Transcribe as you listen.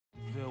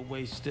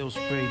way, still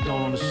sprayed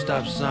down on the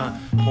stop sign.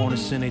 Born in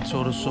sin, they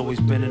told us always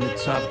been in the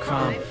top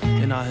crime.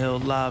 In our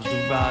held lives,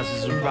 the rise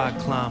is a rock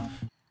climb.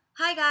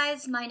 Hi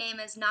guys, my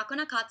name is Nako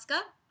Nakatsuka.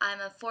 I'm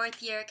a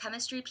fourth year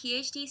chemistry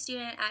PhD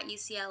student at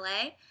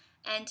UCLA,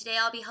 and today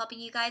I'll be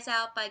helping you guys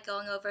out by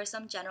going over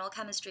some general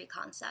chemistry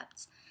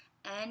concepts.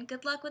 And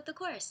good luck with the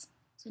course.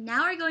 So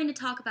now we're going to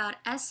talk about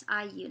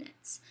SI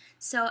units.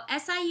 So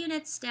SI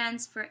units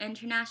stands for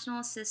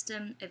International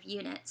System of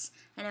Units,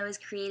 and it was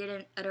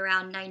created at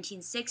around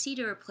 1960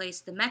 to replace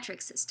the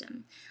metric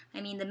system. I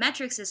mean, the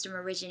metric system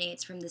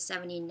originates from the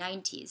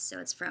 1790s, so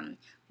it's from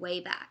way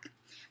back.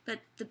 But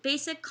the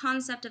basic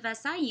concept of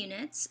SI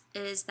units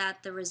is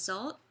that the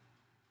result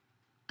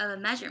of a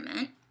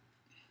measurement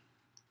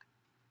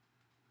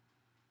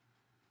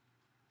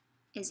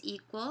is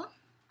equal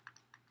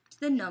to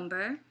the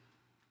number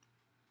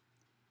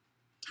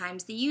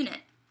times the unit.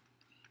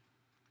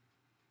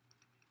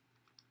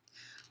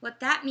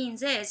 What that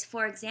means is,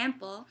 for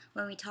example,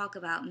 when we talk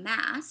about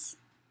mass,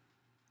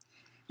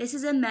 this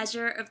is a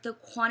measure of the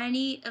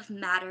quantity of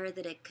matter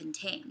that it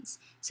contains,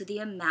 so the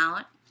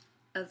amount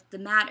of the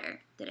matter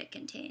that it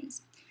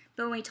contains.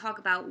 But when we talk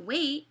about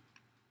weight,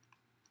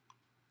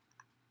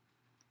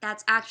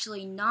 that's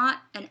actually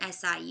not an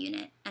SI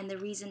unit, and the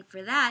reason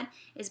for that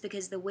is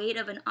because the weight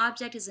of an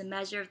object is a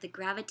measure of the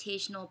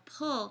gravitational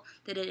pull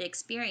that it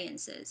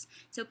experiences.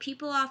 So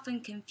people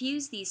often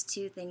confuse these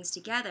two things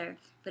together,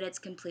 but it's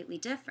completely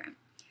different.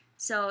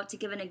 So to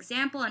give an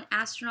example, an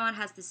astronaut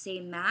has the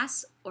same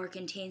mass or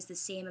contains the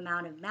same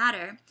amount of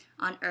matter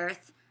on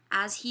Earth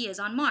as he is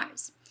on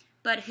Mars,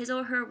 but his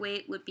or her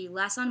weight would be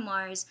less on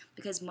Mars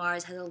because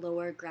Mars has a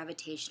lower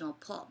gravitational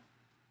pull.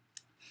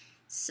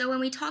 So when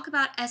we talk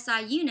about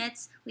SI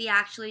units, we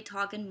actually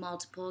talk in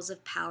multiples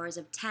of powers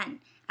of 10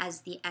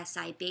 as the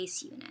SI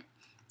base unit.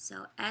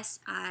 So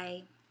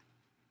SI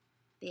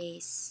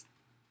base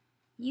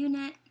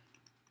unit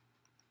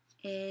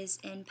is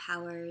in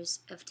powers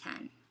of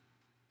 10.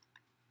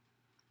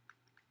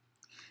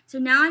 So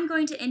now I'm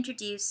going to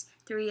introduce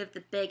 3 of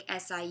the big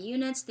SI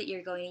units that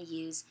you're going to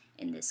use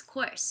in this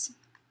course.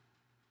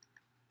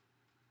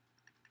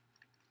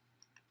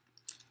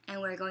 And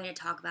we're going to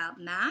talk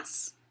about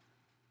mass,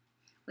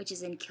 which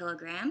is in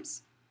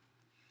kilograms,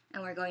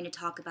 and we're going to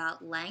talk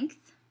about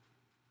length,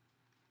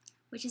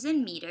 which is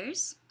in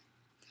meters,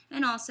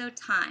 and also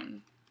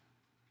time,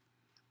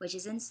 which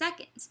is in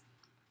seconds.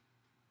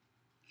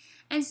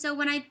 And so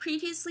when I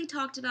previously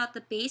talked about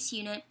the base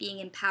unit being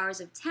in powers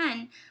of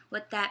 10,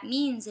 what that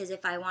means is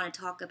if I want to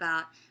talk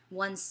about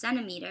 1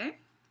 centimeter,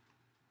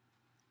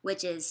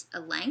 which is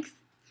a length,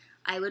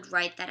 I would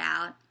write that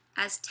out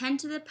as 10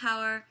 to the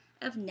power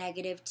of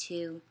negative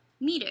 2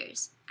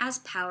 meters as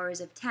powers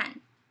of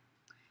 10.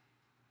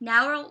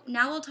 Now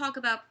we'll talk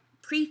about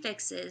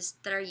prefixes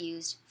that are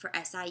used for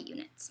SI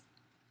units.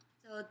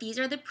 So these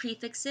are the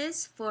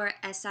prefixes for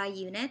SI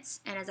units,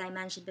 and as I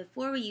mentioned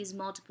before, we use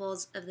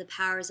multiples of the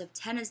powers of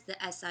 10 as the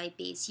SI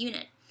base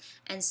unit.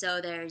 And so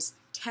there's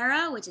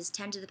tera, which is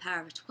 10 to the power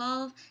of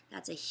 12,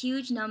 that's a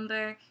huge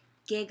number,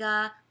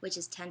 giga, which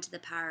is 10 to the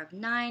power of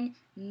 9,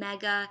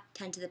 mega,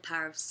 10 to the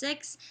power of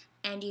 6,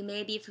 and you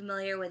may be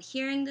familiar with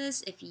hearing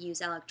this if you use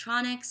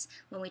electronics.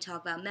 When we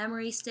talk about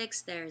memory sticks,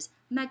 there's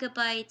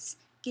megabytes,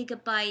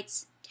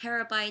 gigabytes,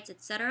 terabytes,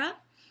 etc.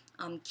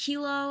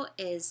 Kilo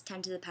is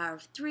 10 to the power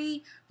of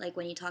 3, like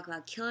when you talk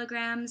about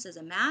kilograms as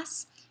a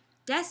mass.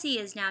 Deci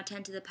is now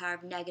 10 to the power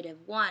of negative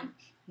 1,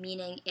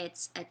 meaning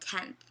it's a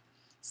tenth.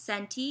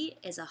 Centi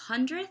is a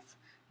hundredth.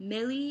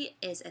 Milli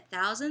is a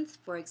thousandth.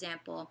 For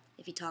example,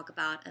 if you talk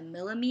about a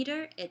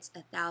millimeter, it's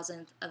a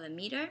thousandth of a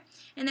meter.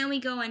 And then we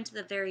go into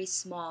the very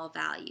small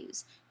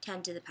values,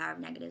 10 to the power of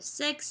negative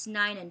 6,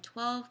 9, and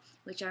 12,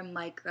 which are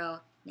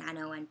micro,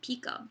 nano, and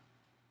pico.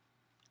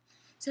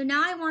 So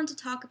now I want to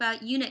talk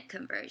about unit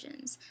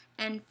conversions,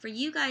 and for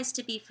you guys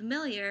to be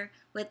familiar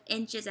with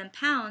inches and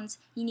pounds,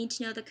 you need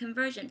to know the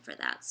conversion for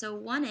that. So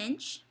 1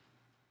 inch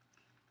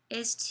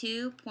is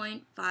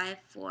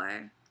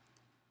 2.54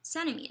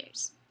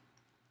 centimeters,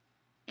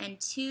 and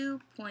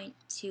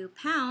 2.2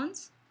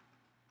 pounds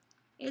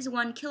is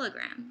 1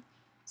 kilogram.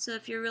 So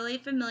if you're really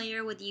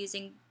familiar with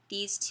using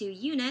these 2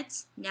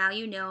 units, now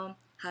you know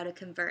how to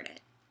convert it.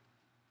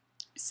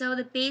 So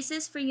the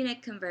basis for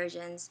unit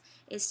conversions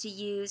is to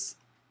use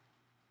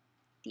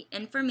the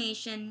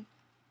information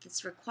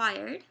that's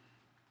required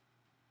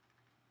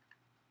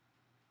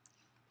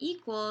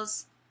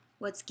equals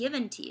what's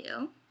given to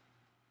you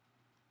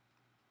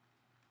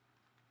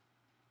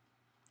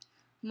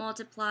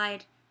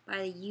multiplied by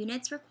the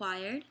units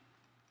required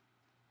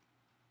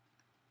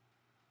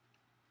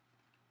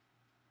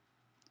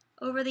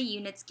over the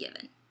units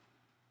given.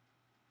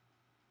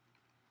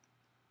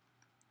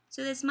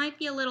 So this might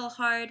be a little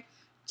hard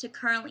to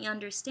currently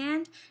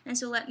understand, and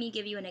so let me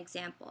give you an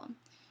example.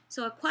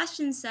 So a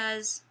question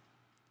says,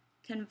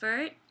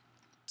 convert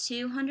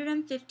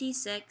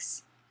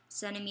 256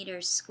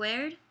 centimeters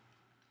squared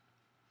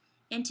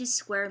into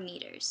square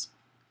meters.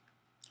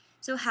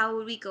 So how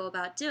would we go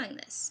about doing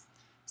this?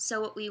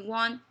 So what we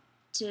want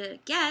to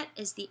get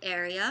is the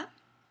area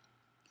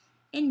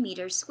in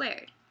meters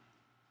squared.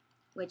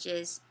 which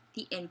is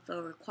the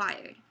info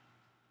required.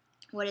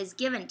 What is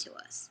given to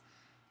us?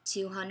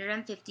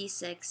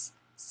 256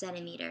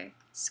 centimeter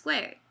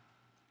squared.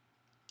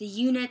 The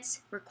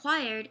units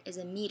required is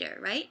a meter,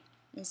 right?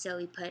 And so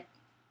we put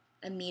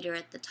a meter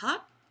at the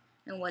top,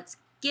 and what's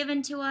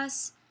given to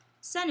us?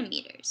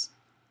 Centimeters.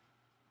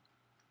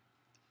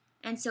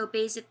 And so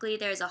basically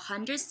there's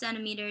 100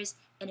 centimeters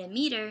in a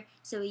meter,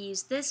 so we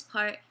use this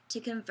part to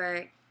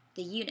convert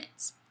the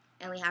units.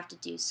 And we have to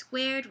do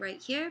squared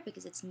right here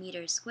because it's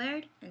meters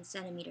squared and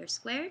centimeters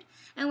squared.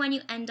 And when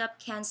you end up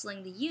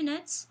canceling the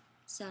units,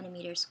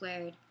 centimeter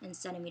squared and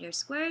centimeter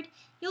squared,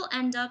 you'll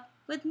end up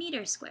with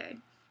meter squared.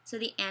 So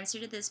the answer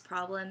to this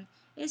problem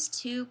is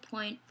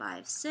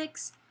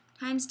 2.56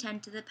 times 10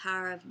 to the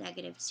power of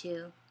negative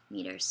 2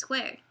 meters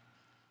squared.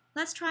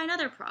 Let's try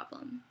another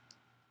problem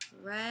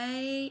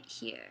right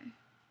here.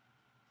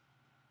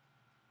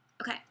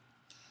 Okay,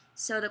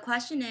 so the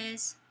question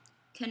is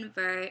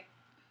convert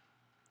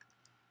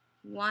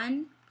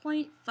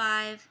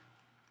 1.5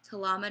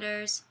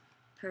 kilometers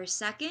per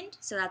second,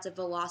 so that's a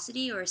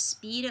velocity or a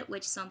speed at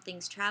which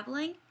something's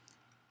traveling,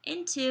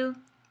 into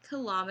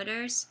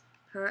kilometers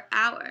per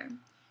hour.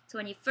 So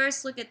when you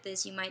first look at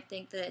this, you might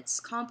think that it's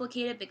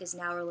complicated because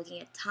now we're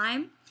looking at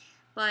time,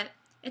 but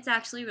it's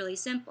actually really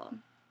simple.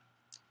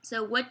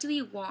 So what do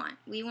we want?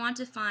 We want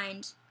to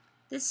find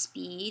the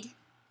speed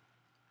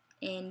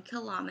in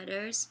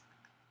kilometers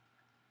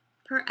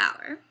per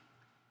hour.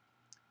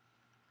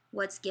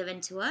 What's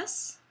given to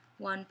us?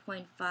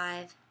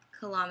 1.5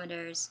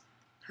 kilometers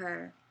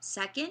per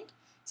second.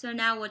 So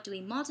now what do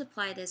we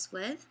multiply this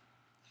with?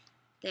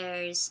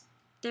 There's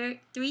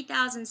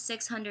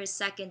 3,600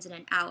 seconds in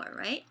an hour,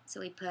 right?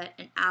 So we put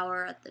an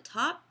hour at the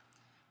top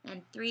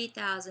and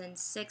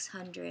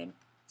 3,600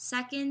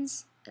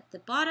 seconds at the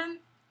bottom.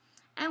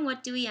 And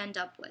what do we end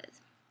up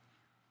with?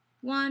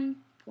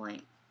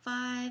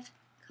 1.5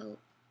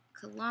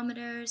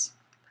 kilometers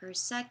per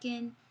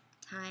second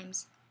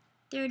times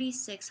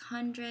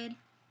 3,600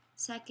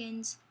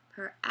 seconds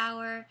per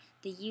hour.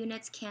 The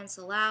units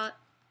cancel out.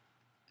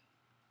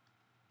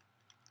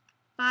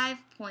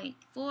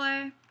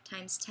 5.4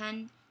 times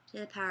 10 to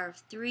the power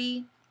of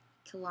 3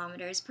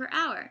 kilometers per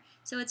hour.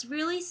 So it's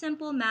really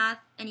simple math,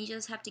 and you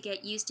just have to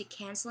get used to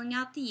canceling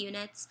out the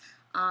units.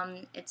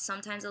 It's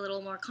sometimes a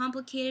little more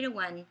complicated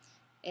when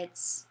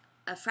it's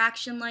a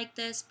fraction like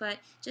this, but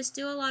just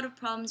do a lot of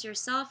problems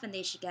yourself and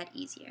they should get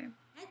easier.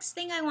 Next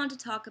thing I want to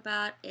talk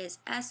about is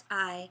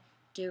SI,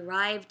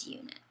 derived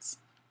units.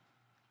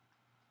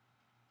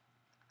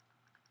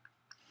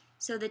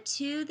 So the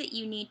two that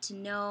you need to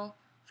know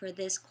for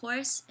this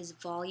course is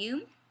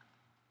volume,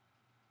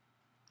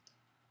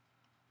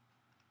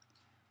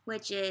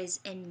 which is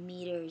in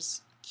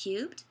meters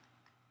cubed,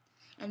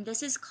 and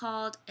this is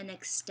called an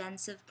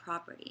extensive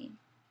property.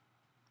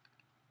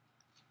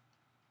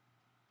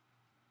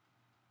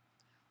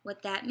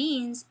 What that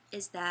means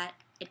is that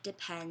it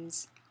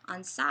depends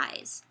on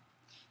size.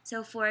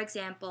 So for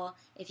example,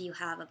 if you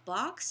have a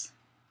box,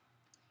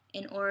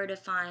 in order to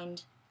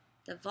find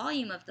the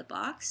volume of the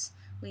box,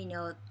 we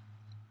know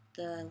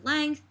the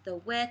length, the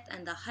width,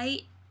 and the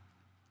height,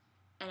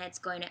 and it's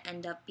going to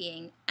end up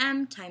being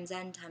m times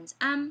n times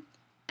m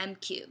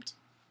cubed.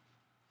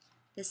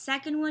 The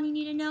second one you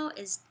need to know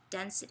is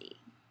density.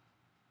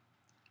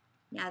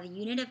 Now the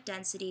unit of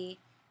density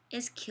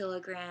is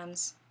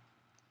kilograms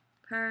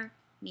per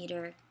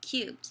meter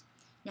cubed.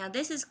 Now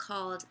this is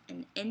called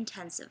an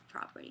intensive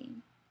property.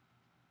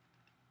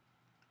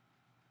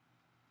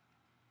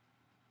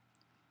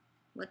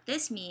 What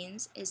this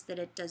means is that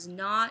it does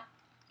not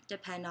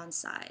depend on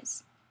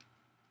size.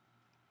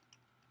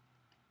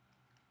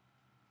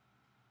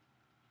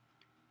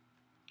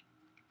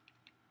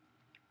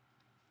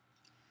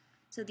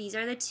 So these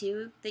are the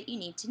two that you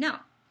need to know.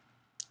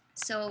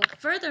 So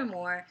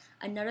furthermore,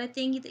 another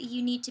thing that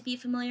you need to be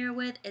familiar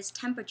with is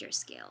temperature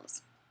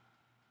scales.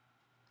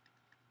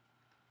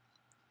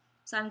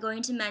 So I'm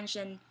going to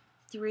mention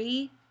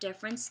 3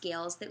 different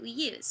scales that we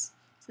use.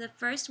 So the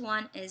first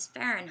one is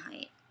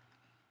Fahrenheit.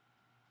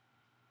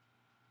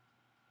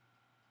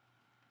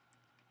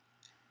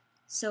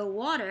 So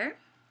water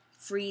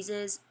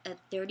freezes at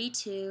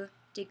 32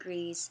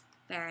 degrees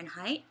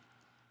Fahrenheit,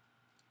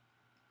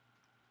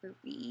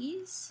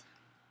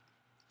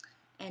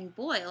 and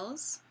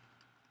boils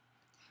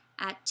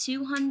at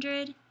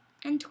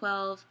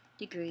 212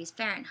 degrees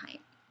Fahrenheit.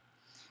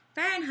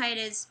 Fahrenheit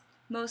is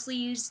mostly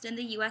used in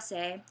the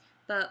USA,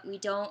 but we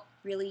don't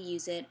really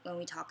use it when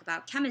we talk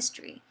about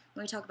chemistry.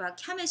 When we talk about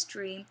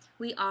chemistry,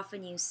 we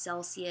often use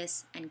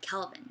Celsius and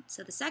Kelvin.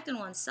 So the second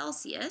one,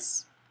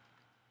 Celsius,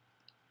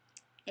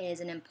 is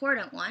an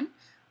important one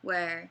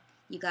where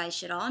you guys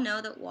should all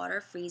know that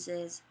water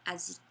freezes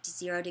at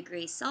 0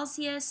 degrees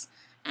Celsius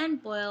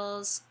and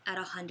boils at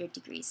 100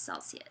 degrees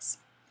Celsius.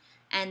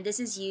 And this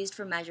is used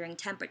for measuring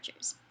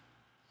temperatures.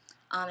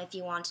 If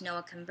you want to know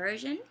a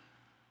conversion,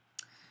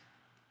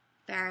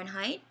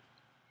 Fahrenheit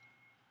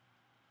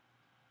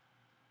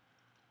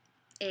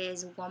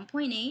is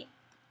 1.8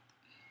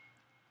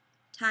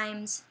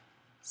 times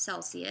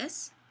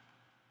Celsius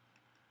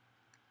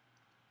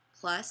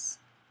plus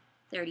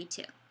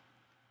 32.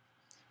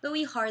 But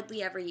we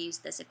hardly ever use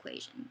this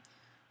equation.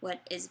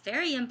 What is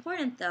very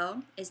important,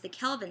 though, is the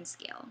Kelvin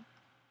scale.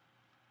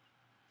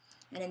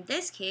 And in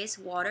this case,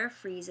 water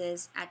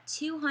freezes at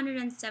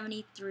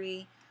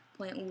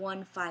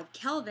 273.15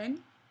 Kelvin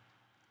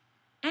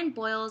and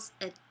boils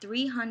at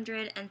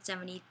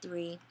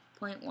 373.15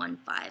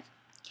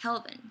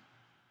 Kelvin.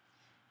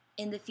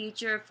 In the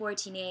future of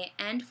 14a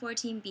and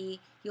 14b,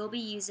 you'll be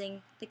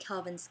using the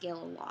Kelvin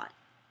scale a lot.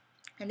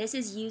 And this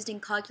is used in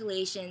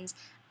calculations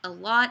a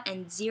lot,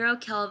 and 0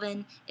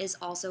 Kelvin is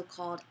also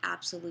called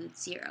absolute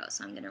zero.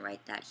 So I'm going to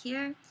write that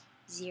here.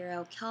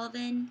 0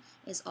 Kelvin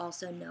is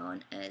also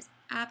known as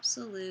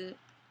absolute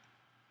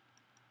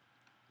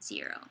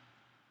zero.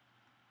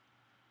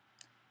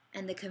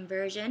 And the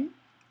conversion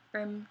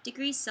from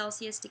degrees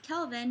Celsius to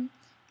Kelvin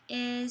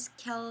is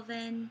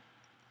Kelvin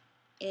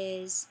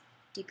is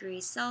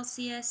degrees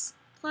Celsius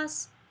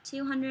plus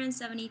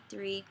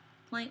 273.15.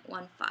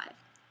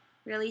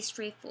 Really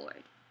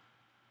straightforward.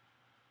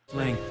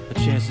 A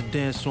chance to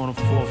dance on a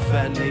floor,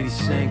 fat lady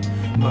sing.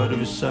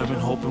 Murderous servant,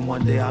 hoping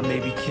one day I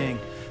may be king.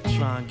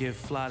 Try and get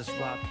fly, that's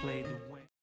why I played the